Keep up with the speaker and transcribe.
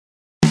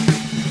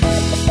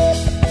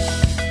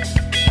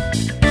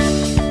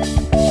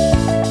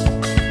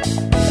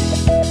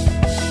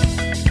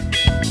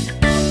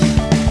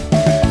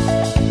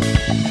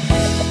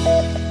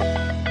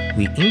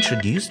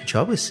introduced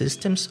Jovy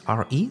Systems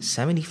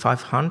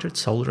RE-7500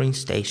 soldering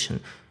station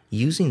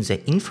using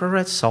the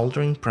infrared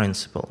soldering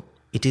principle.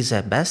 It is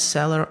a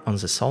bestseller on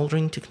the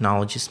soldering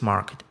technologies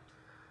market.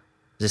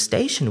 The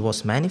station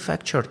was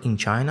manufactured in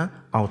China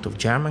out of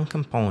German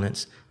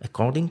components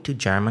according to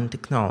German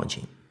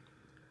technology.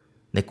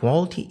 The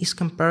quality is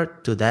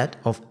compared to that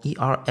of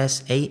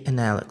ERSA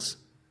analogs.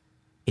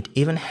 It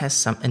even has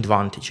some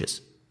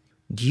advantages.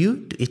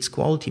 Due to its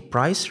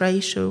quality-price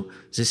ratio,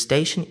 the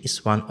station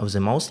is one of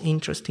the most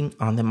interesting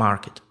on the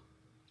market.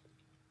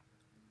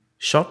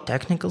 Short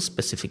technical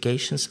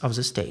specifications of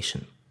the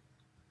station.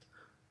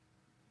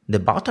 The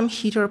bottom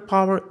heater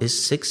power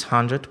is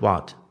 600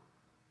 watt.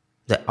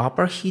 The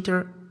upper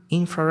heater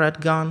infrared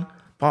gun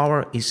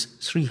power is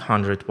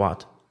 300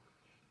 watt.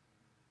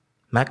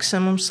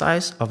 Maximum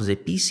size of the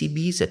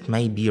PCB that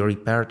may be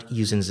repaired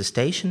using the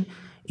station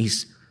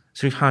is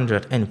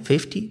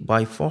 350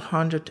 by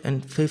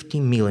 450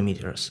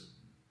 millimeters.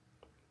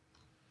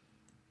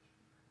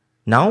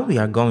 Now we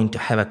are going to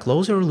have a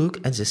closer look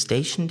at the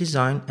station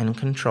design and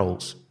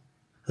controls.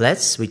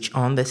 Let's switch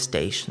on the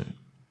station.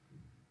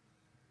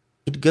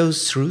 It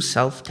goes through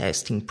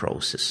self-testing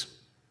process.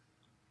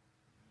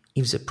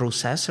 If the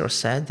processor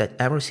said that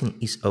everything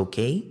is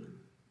okay,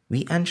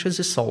 we enter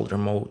the solder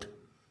mode.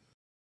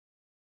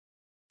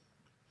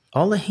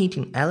 All the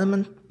heating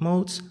element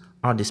modes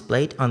are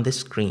displayed on the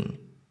screen.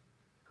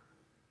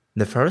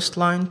 The first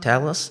line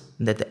tells us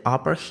that the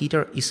upper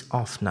heater is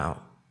off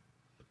now.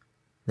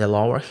 The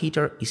lower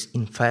heater is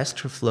in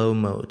faster flow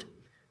mode.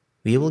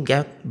 We will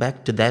get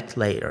back to that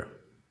later.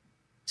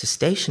 The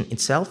station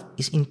itself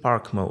is in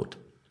park mode.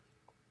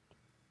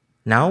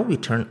 Now we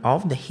turn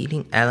off the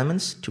heating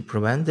elements to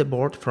prevent the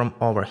board from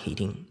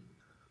overheating.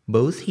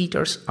 Both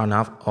heaters are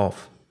now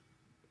off.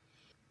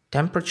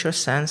 Temperature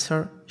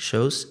sensor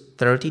shows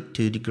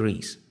 32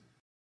 degrees.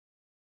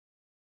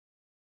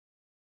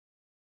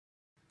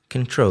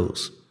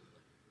 Controls.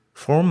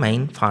 4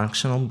 main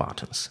functional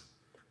buttons.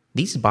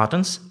 These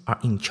buttons are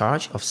in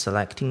charge of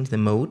selecting the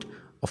mode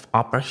of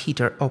upper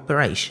heater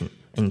operation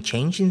and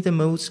changing the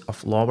modes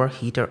of lower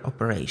heater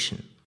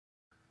operation.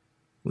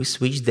 We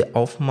switch the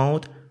off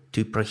mode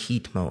to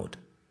preheat mode.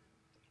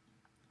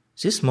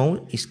 This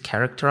mode is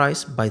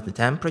characterized by the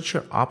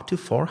temperature up to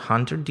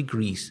 400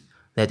 degrees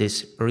that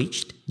is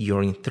reached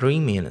during 3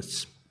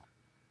 minutes.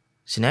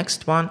 The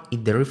next one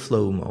is the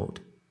reflow mode.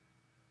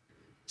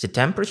 The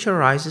temperature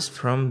rises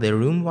from the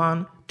room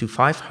 1 to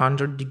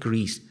 500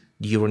 degrees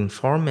during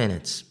 4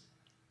 minutes.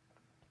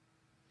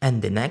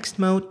 And the next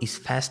mode is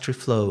fast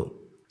reflow.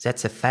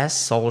 That's a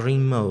fast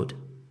soldering mode.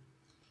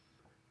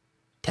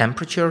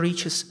 Temperature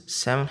reaches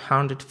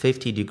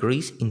 750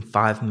 degrees in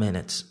 5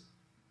 minutes.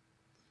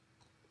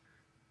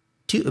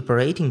 2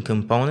 operating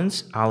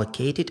components are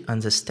located on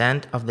the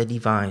stand of the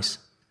device.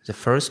 The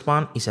first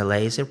one is a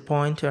laser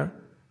pointer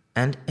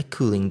and a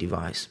cooling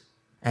device.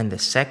 And the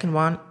second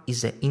one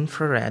is the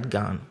infrared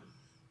gun.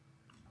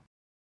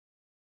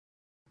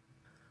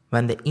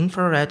 When the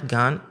infrared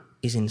gun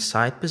is in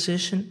side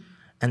position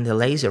and the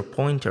laser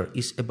pointer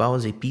is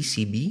above the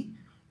PCB,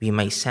 we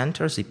may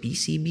center the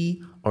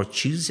PCB or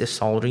choose the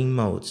soldering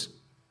modes.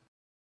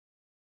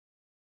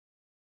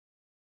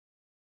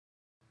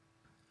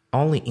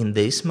 Only in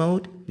this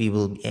mode we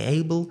will be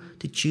able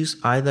to choose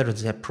either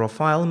the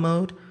profile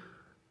mode,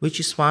 which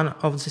is one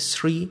of the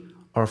 3,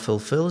 or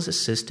fulfill the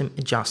system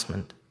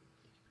adjustment.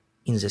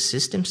 In the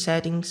system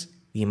settings,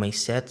 we may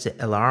set the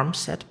alarm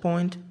set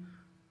point,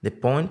 the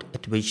point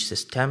at which the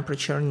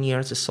temperature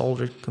near the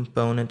soldering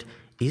component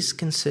is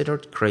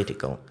considered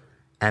critical,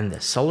 and the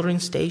soldering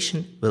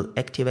station will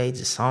activate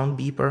the sound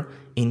beeper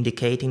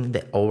indicating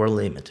the over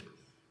limit.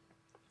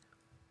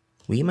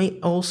 We may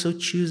also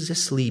choose the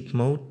sleep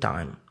mode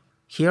time.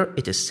 Here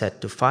it is set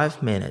to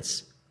 5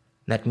 minutes.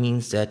 That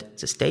means that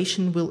the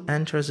station will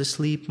enter the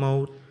sleep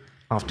mode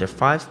after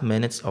 5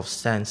 minutes of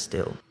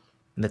standstill.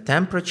 The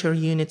temperature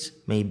units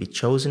may be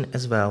chosen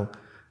as well.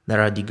 There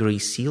are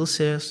degrees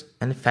Celsius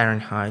and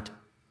Fahrenheit.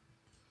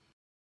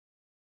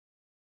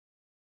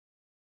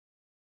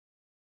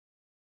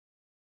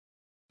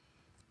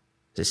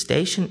 The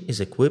station is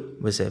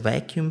equipped with a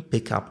vacuum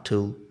pickup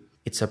tool.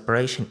 Its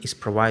operation is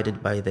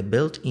provided by the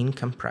built-in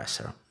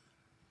compressor.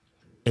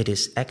 It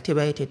is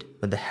activated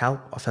with the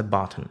help of a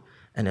button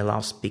and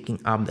allows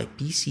picking up the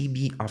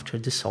PCB after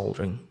the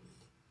soldering.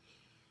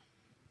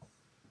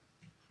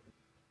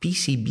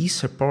 PCB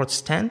support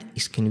stand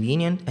is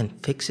convenient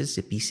and fixes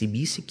the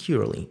PCB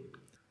securely.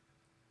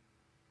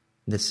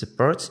 The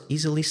supports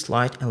easily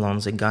slide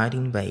along the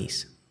guiding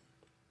base.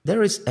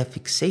 There is a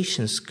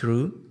fixation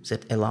screw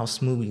that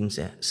allows moving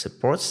the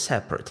supports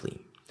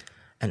separately,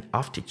 and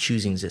after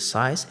choosing the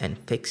size and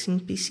fixing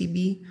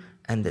PCB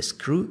and the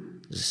screw,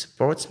 the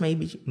supports may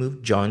be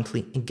moved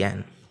jointly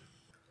again.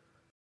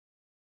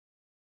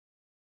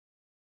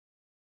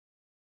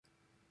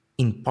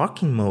 In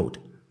parking mode,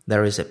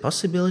 there is a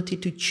possibility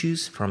to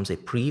choose from the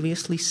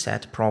previously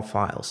set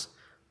profiles,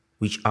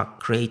 which are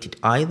created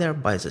either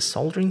by the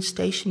soldering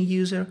station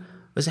user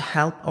with the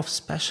help of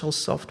special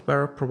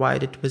software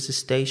provided with the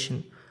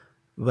station,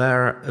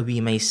 where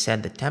we may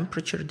set the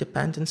temperature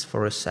dependence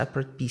for a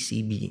separate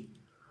PCB,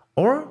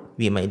 or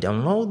we may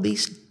download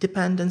these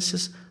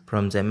dependencies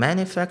from the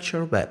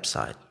manufacturer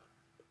website.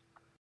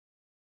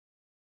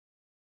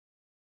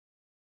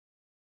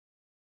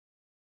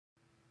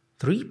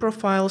 Three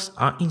profiles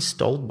are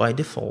installed by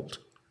default: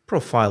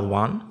 Profile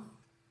 1,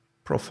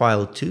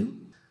 Profile 2,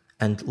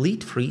 and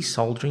Lead-Free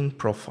Soldering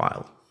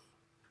Profile.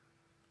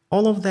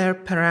 All of their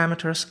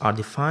parameters are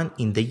defined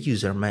in the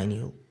user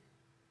manual.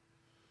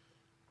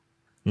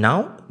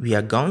 Now we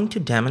are going to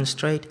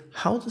demonstrate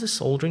how the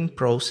soldering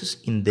process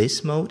in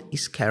this mode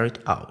is carried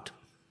out.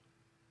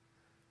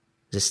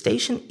 The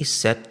station is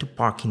set to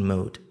parking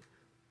mode.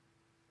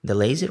 The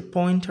laser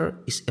pointer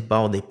is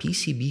above the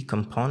PCB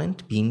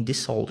component being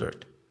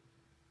desoldered.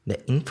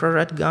 The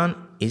infrared gun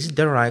is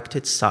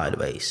directed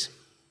sideways.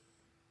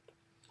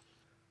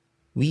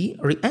 We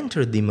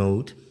re-enter the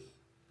mode,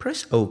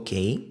 press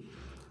OK,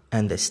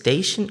 and the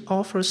station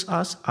offers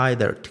us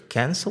either to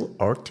cancel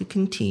or to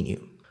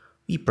continue.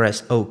 We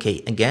press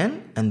OK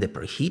again and the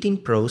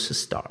preheating process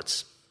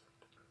starts.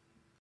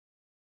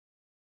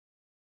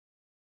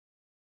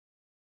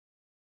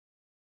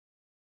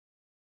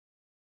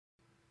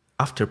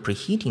 After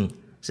preheating,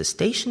 the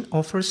station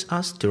offers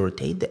us to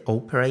rotate the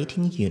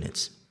operating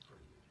units.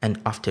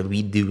 And after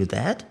we do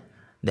that,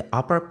 the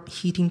upper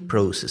heating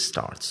process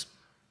starts.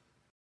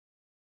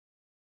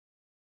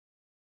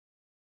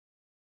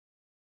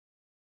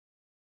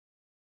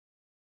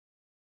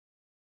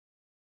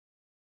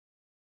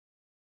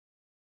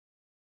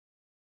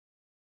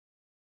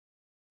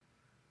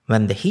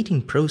 When the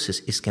heating process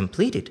is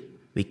completed,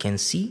 we can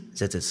see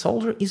that the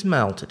solder is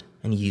melted,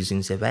 and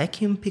using the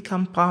vacuum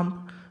pick-and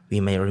pump,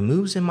 we may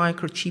remove the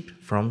microchip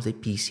from the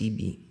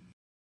PCB.